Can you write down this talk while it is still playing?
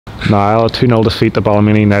Niall, a 2-0 defeat to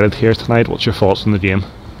Ballymena United here tonight. What's your thoughts on the game?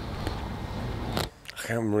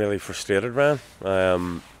 I'm really frustrated, Ryan.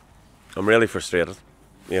 I'm really frustrated.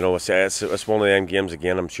 You know, it's one of them games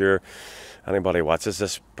again. I'm sure anybody watches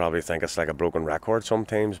this probably think it's like a broken record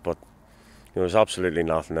sometimes, but there's absolutely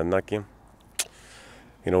nothing in that game.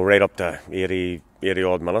 You know, right up to 80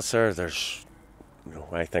 odd minutes there's,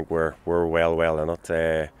 I think we're well in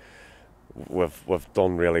it. We've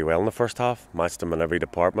done really well in the first half. Matched them in every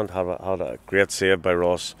department. Had a great save by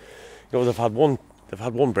Ross. They've had one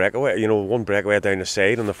breakaway. One breakaway down the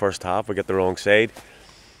side in the first half. We get the wrong side.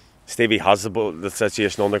 Stevie has the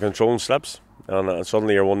situation under control and slips, and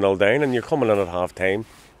suddenly you're 1-0 down, and you're coming in at half time.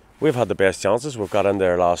 We've had the best chances. We've got into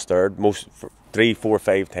our last third 3, 4,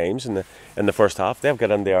 5 times in the first half. They've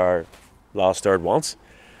got into our last third once.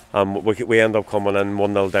 We end up coming in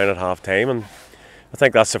 1-0 down at half time, and I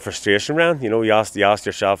think that's the frustration, Ryan. You ask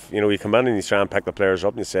yourself, you come in and you try and pick the players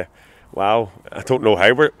up and you say, wow, I don't know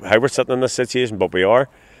how we're sitting in this situation, but we are.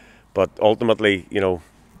 But ultimately,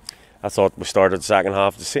 I thought we started the second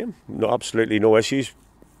half the same. No, absolutely no issues.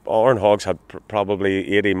 Iron Hogs had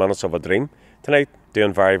probably 80 minutes of a dream tonight,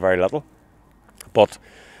 doing very, very little. But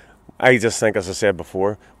I just think, as I said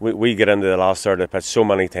before, we get into the last third of the pitch so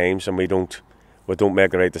many times and we don't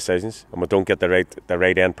make the right decisions, and we don't get the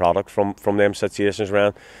right end product from them situations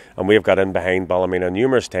around. And we've got in behind Ballymena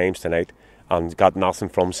numerous times tonight and got nothing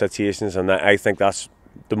from situations. And I think that's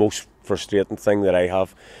the most frustrating thing that I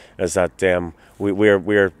have, is that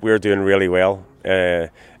we're doing really well in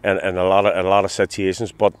a lot of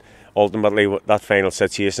situations, but ultimately that final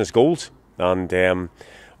situation is goals. And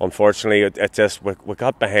unfortunately, it just we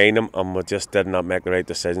got behind them and we just did not make the right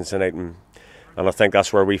decisions tonight. And I think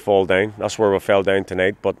that's where we fall down. That's where we fell down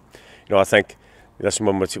tonight. But I think this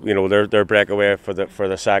moment, their breakaway for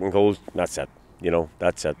the second goal. That's it.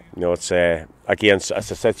 That's it. It's again, it's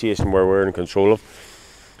a situation where we're in control of,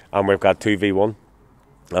 and we've got 2v1.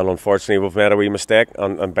 And unfortunately, we've made a wee mistake.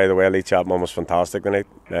 And by the way, Lee Chapman was fantastic tonight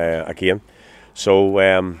again. So,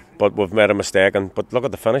 but we've made a mistake. But look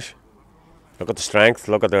at the finish. Look at the strength.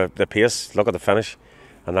 Look at the pace. Look at the finish.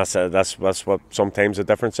 And that's what sometimes the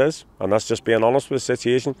difference is, and that's just being honest with the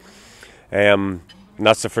situation. And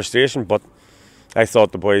that's the frustration. But I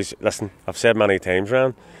thought the boys, listen, I've said many times,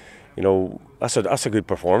 Ryan, that's a good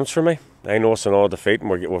performance for me. I know it's another defeat,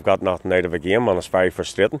 and we've got nothing out of a game, and it's very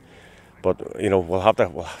frustrating. But we'll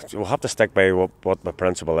have to stick by what the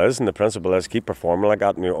principle is, and the principle is keep performing like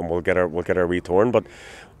that, and we'll get our return. But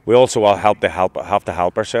we also will have to help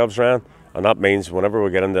ourselves, Ryan. And that means whenever we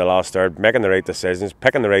get into the last third, making the right decisions,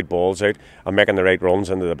 picking the right balls out, and making the right runs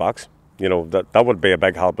into the box. That would be a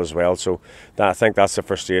big help as well. So I think that's the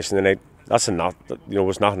frustration tonight. Was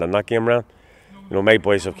nothing in that game, Ryan. My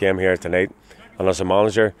boys have came here tonight, and as a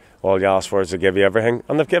manager, all you ask for is to give you everything,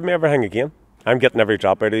 and they've given me everything again. I'm getting every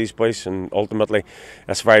drop out of these boys, and ultimately,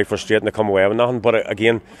 it's very frustrating to come away with nothing. But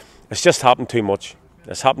again, it's just happened too much.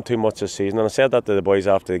 It's happened too much this season, and I said that to the boys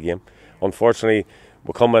after the game. Unfortunately,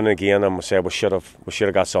 we come in again and we say we should have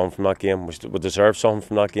got something from that game. We deserve something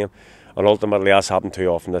from that game, and ultimately that's happened too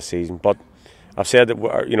often this season. But I've said that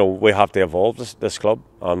we have to evolve this club,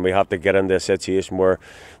 and we have to get into a situation where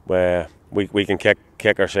we can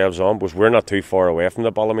kick ourselves on, because we're not too far away from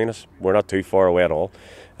the Ballymenas. We're not too far away at all.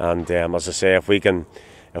 And as I say, if we can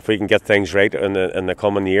get things right in the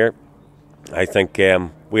coming year, I think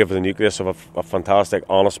we have the nucleus of a fantastic,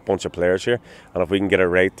 honest bunch of players here, and if we can get it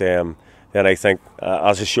right, then I think,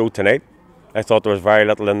 as a show tonight, I thought there was very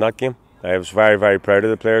little in that game. I was very, very proud of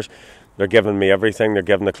the players. They're giving me everything. They're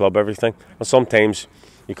giving the club everything. And sometimes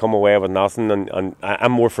you come away with nothing, and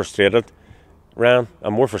I'm more frustrated, Ryan.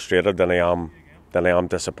 I'm more frustrated than I am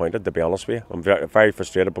disappointed, to be honest with you. I'm very, very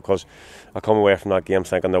frustrated because I come away from that game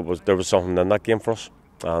thinking there was something in that game for us.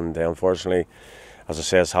 And unfortunately, as I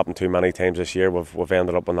say, it's happened too many times this year. We've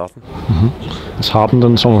ended up with nothing. Mm-hmm. It's happened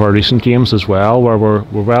in some of our recent games as well, where we're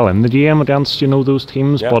well in the game against those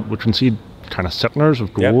teams, but we concede kind of sickeners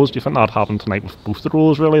of goals. Do you think that happened tonight with both the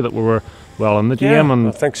goals, really, that we were well in the game? And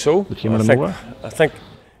I think so. They came out of nowhere. I think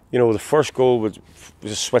the first goal was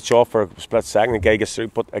a switch off for a split second. The guy gets through,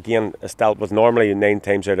 but again, it's dealt with normally 9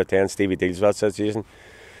 times out of 10. Stevie deals with that situation,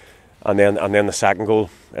 and then the second goal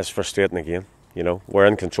is frustrating again. We're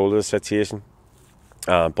in control of the situation.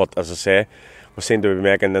 But as I say, we seem to be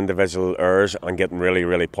making individual errors and getting really,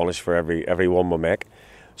 really punished for every one we make.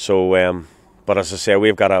 So, but as I say,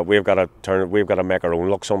 we've got to make our own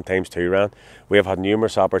luck sometimes too, Ryan. We have had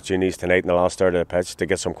numerous opportunities tonight in the last third of the pitch to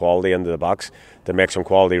get some quality into the box, to make some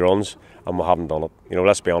quality runs, and we haven't done it.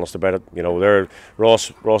 Let's be honest about it.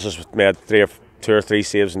 Ross has made 2 or 3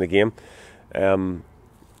 saves in the game,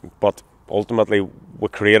 but ultimately we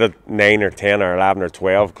created 9 or 10 or 11 or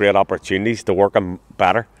 12 great opportunities to work them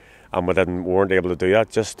better, and we weren't able to do that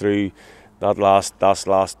just through that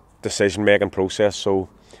last decision making process. So,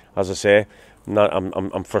 as I say,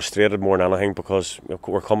 I'm frustrated more than anything, because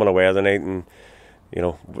we're coming away tonight, and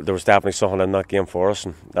there was definitely something in that game for us,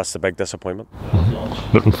 and that's the big disappointment.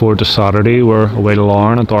 Looking forward to Saturday. We're away to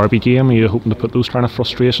Larne, a derby game. Are you hoping to put those kind of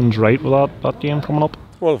frustrations right with that game coming up?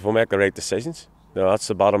 Well, if we make the right decisions, that's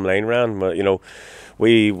the bottom line, Ryan. We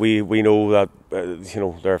know that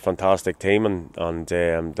they're a fantastic team, and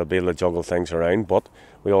they'll be able to juggle things around. But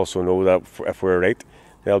we also know that if we're right,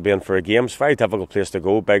 they'll be in for a game. It's a very difficult place to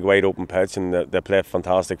go, big wide open pitch, and they play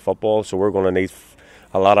fantastic football. So we're going to need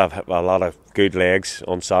a lot of good legs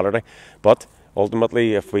on Saturday. But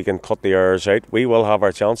ultimately, if we can cut the errors out, we will have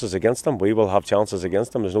our chances against them. We will have chances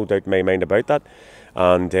against them. There's no doubt in my mind about that.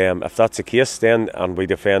 And if that's the case, then and we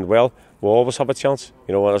defend well, we'll always have a chance.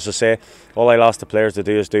 As I say, all I ask the players to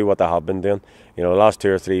do is do what they have been doing. The last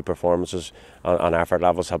 2 or 3 performances and effort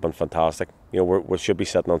levels have been fantastic. We should be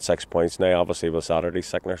sitting on 6 points now, obviously with Saturday's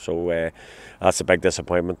sickener. So that's a big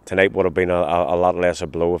disappointment. Tonight would have been a lot less a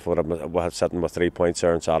blow if we had sitting with 3 points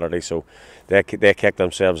there on Saturday. So they kicked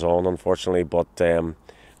themselves on, unfortunately. But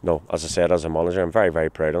no, as I said, as a manager, I'm very, very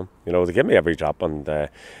proud of them. They give me every drop, and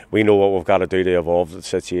we know what we've got to do to evolve the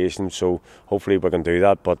situation. So hopefully we can do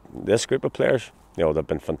that. But this group of players, they've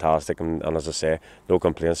been fantastic, and as I say, no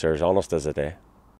complaints. They're as honest as a day.